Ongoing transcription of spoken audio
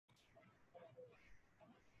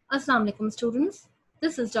Assalamu alaikum students.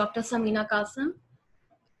 This is Dr. Samina Qasim,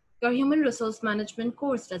 your Human Resource Management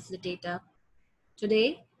course facilitator.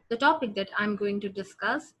 Today, the topic that I'm going to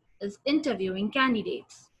discuss is interviewing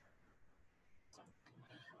candidates.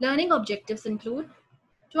 Learning objectives include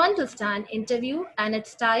to understand interview and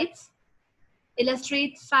its types,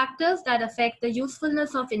 illustrate factors that affect the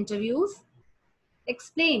usefulness of interviews,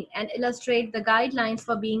 explain and illustrate the guidelines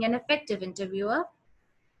for being an effective interviewer,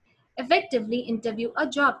 effectively interview a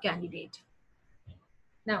job candidate.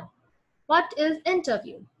 Now, what is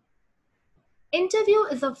interview? Interview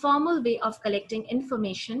is a formal way of collecting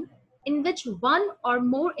information in which one or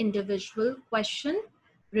more individuals question,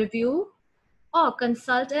 review, or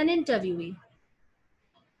consult an interviewee.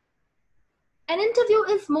 An interview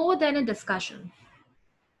is more than a discussion.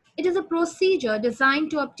 It is a procedure designed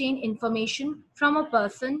to obtain information from a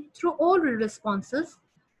person through oral responses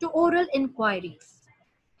to oral inquiries.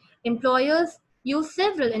 Employers use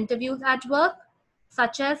several interviews at work,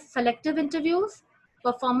 such as selective interviews,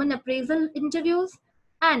 performance appraisal interviews,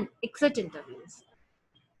 and exit interviews.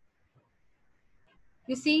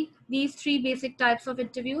 You see these three basic types of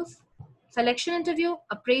interviews: selection interview,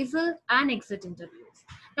 appraisal, and exit interviews.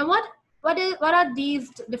 Now what are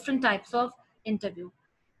these different types of interview?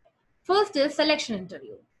 First is selection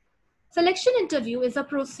interview. Selection interview is a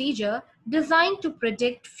procedure designed to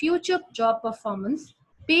predict future job performance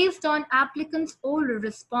based on applicants' oral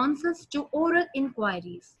responses to oral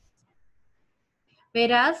inquiries.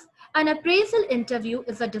 Whereas an appraisal interview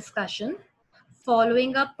is a discussion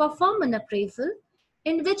following up performance appraisal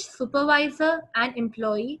in which supervisor and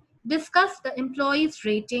employee discuss the employee's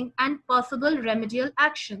rating and possible remedial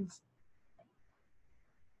actions.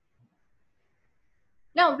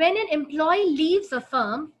 Now, when an employee leaves a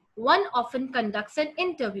firm, one often conducts an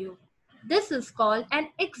interview. This is called an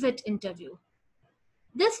exit interview.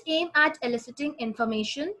 This aims at eliciting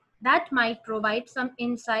information that might provide some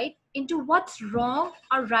insight into what's wrong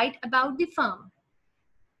or right about the firm.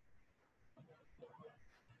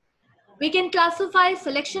 We can classify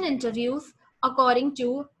selection interviews according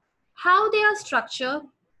to how they are structured,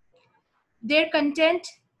 their content,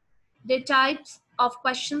 the types of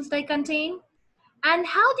questions they contain, and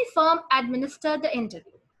how the firm administered the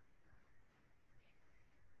interview.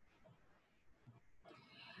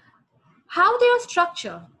 How they are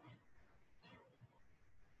structured.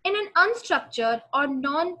 In an unstructured or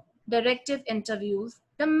non-directive interviews,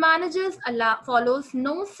 the manager follows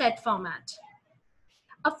no set format.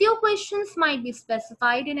 A few questions might be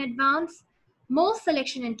specified in advance. Most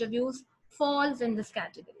selection interviews falls in this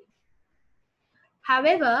category.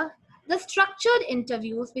 However, the structured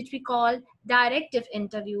interviews, which we call directive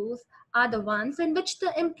interviews, are the ones in which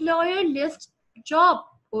the employer lists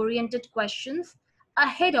job-oriented questions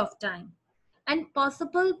ahead of time and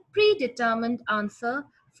possible predetermined answer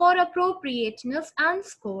for appropriateness and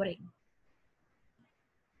scoring.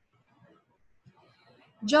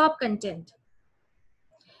 Job content.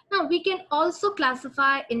 Now, we can also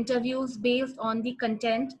classify interviews based on the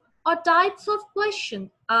content or types of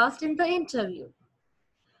questions asked in the interview.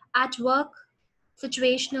 At work,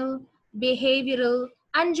 situational, behavioral,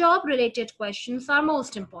 and job-related questions are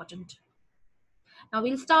most important. Now,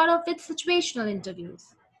 we'll start off with situational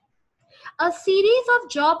interviews. A series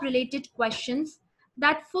of job-related questions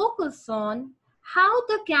that focus on how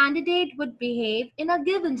the candidate would behave in a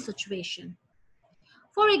given situation.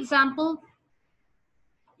 For example,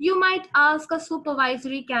 you might ask a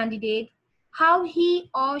supervisory candidate how he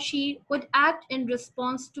or she would act in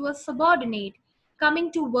response to a subordinate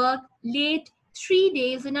coming to work late 3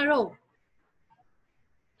 days in a row.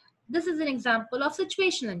 This is an example of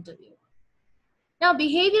situational interview. Now,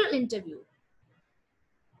 behavioral interview.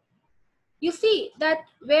 You see that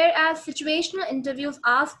whereas situational interviews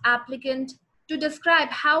ask applicant to describe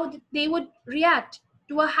how they would react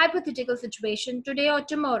to a hypothetical situation today or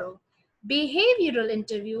tomorrow, behavioral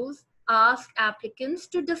interviews ask applicants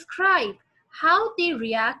to describe how they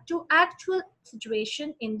react to actual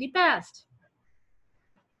situation in the past.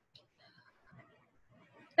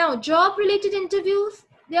 Now, job-related interviews,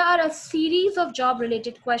 there are a series of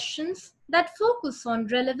job-related questions that focus on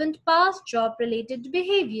relevant past job-related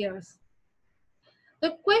behaviors.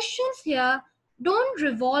 The questions here don't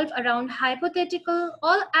revolve around hypothetical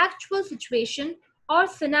or actual situation or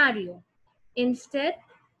scenario. Instead,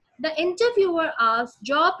 the interviewer asks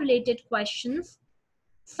job-related questions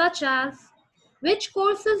such as, which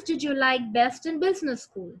courses did you like best in business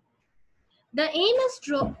school? The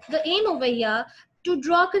aim over here to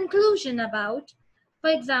draw conclusion about, for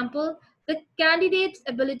example, the candidate's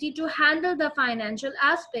ability to handle the financial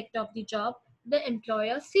aspect of the job the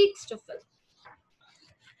employer seeks to fill.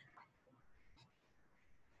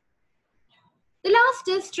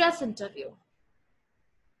 Last is stress interview.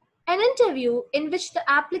 An interview in which the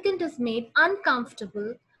applicant is made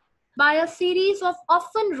uncomfortable by a series of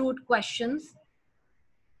often rude questions.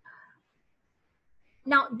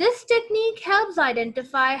 Now, this technique helps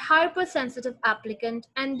identify hypersensitive applicant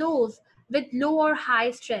and those with low or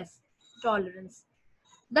high stress tolerance.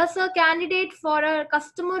 Thus, a candidate for a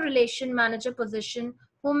customer relation manager position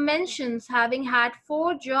who mentions having had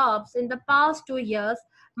 4 jobs in the past 2 years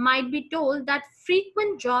might be told that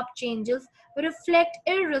frequent job changes reflect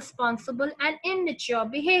irresponsible and immature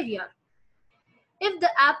behavior. If the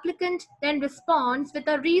applicant then responds with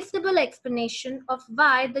a reasonable explanation of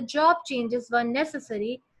why the job changes were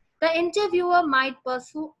necessary, the interviewer might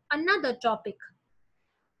pursue another topic.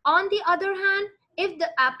 On the other hand, if the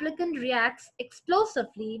applicant reacts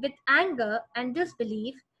explosively with anger and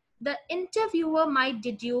disbelief, the interviewer might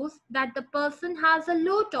deduce that the person has a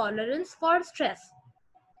low tolerance for stress.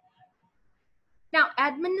 Now,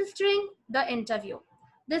 administering the interview.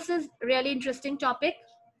 This is really interesting topic.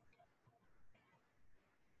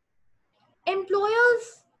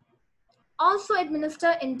 Employers also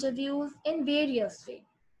administer interviews in various ways.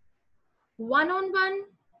 One-on-one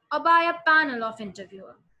or by a panel of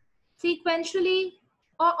interviewers, sequentially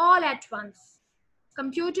or all at once,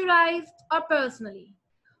 computerized or personally.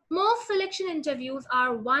 Most selection interviews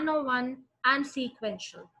are one-on-one and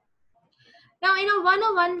sequential. Now, in a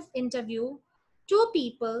one-on-one interview, 2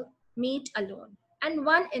 people meet alone and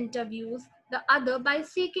one interviews the other by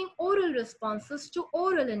seeking oral responses to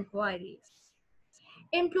oral inquiries.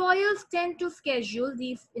 Employers tend to schedule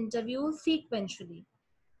these interviews sequentially.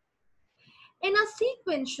 In a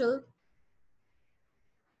sequential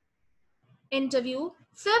interview,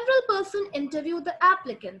 several persons interview the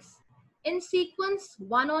applicants in sequence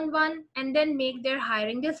one-on-one and then make their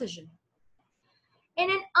hiring decision.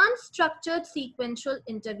 In an unstructured sequential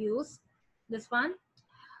interviews, this one,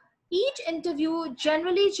 each interview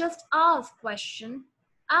generally just asks questions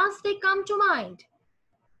as they come to mind.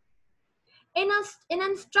 In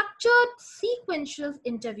an structured sequential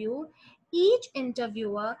interview, each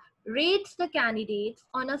interviewer rates the candidates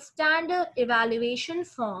on a standard evaluation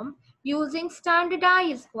form using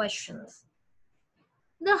standardized questions.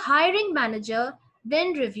 The hiring manager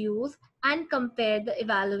then reviews and compares the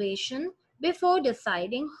evaluation before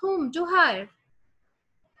deciding whom to hire.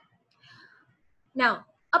 Now,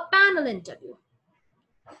 a panel interview.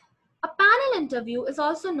 A panel interview is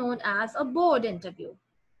also known as a board interview.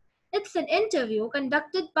 It's an interview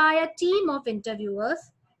conducted by a team of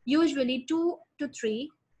interviewers, usually 2 to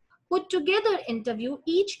 3, who together interview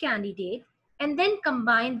each candidate and then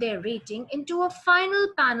combine their rating into a final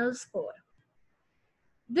panel score.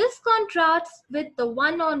 This contrasts with the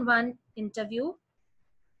one-on-one interview,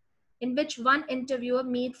 in which one interviewer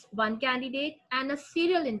meets one candidate, and a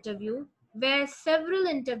serial interview where several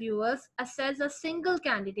interviewers assess a single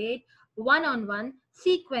candidate one-on-one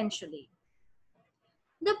sequentially.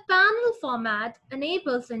 The panel format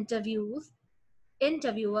enables interviewer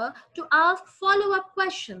to ask follow-up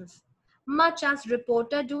questions, much as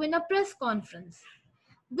reporters do in a press conference.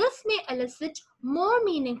 This may elicit more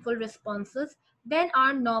meaningful responses than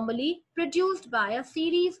are normally produced by a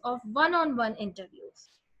series of one-on-one interviews.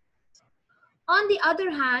 On the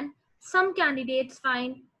other hand, some candidates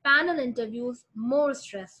find panel interviews more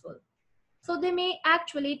stressful. So they may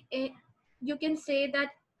actually, you can say that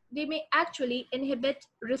they may actually inhibit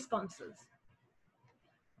responses.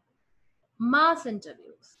 Mass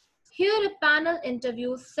interviews. Here a panel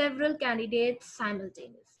interviews several candidates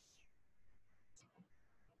simultaneously.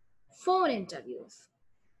 Phone interviews.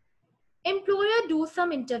 Employer do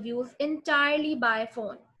some interviews entirely by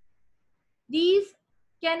phone. These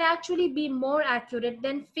can actually be more accurate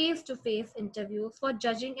than face-to-face interviews for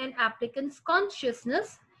judging an applicant's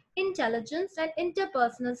consciousness, intelligence, and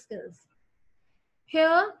interpersonal skills.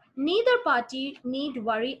 Here, neither party need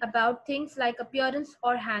worry about things like appearance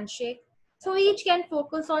or handshake, so each can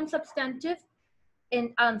focus on substantive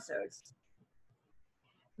answers.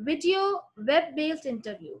 Video web-based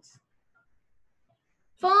interviews.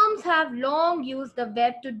 Firms have long used the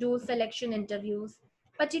web to do selection interviews,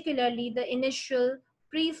 particularly the initial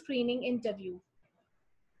pre-screening interview.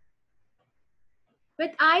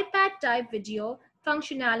 With iPad-type video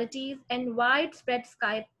functionalities and widespread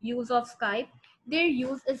use of Skype, their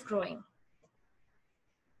use is growing.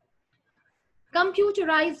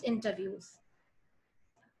 Computerized interviews.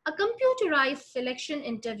 A computerized selection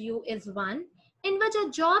interview is one in which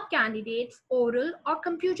a job candidate's oral or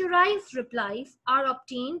computerized replies are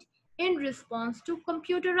obtained in response to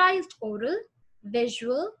computerized oral,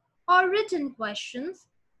 visual, or written questions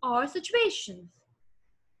or situations.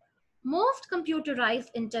 Most computerized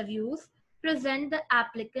interviews present the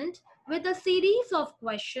applicant with a series of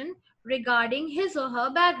questions regarding his or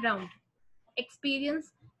her background,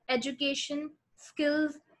 experience, education,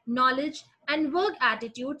 skills, knowledge, and work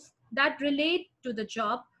attitudes that relate to the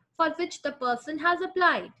job for which the person has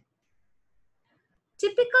applied.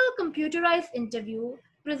 Typical computerized interview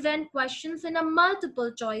present questions in a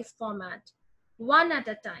multiple choice format, one at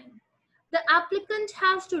a time. The applicant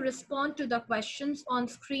has to respond to the questions on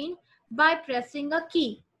screen by pressing a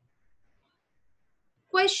key.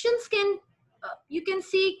 Questions can, you can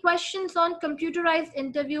see questions on computerized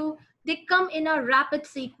interview, they come in a rapid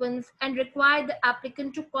sequence and require the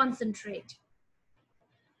applicant to concentrate.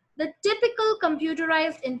 The typical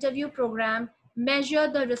computerized interview program measure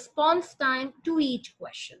the response time to each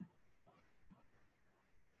question.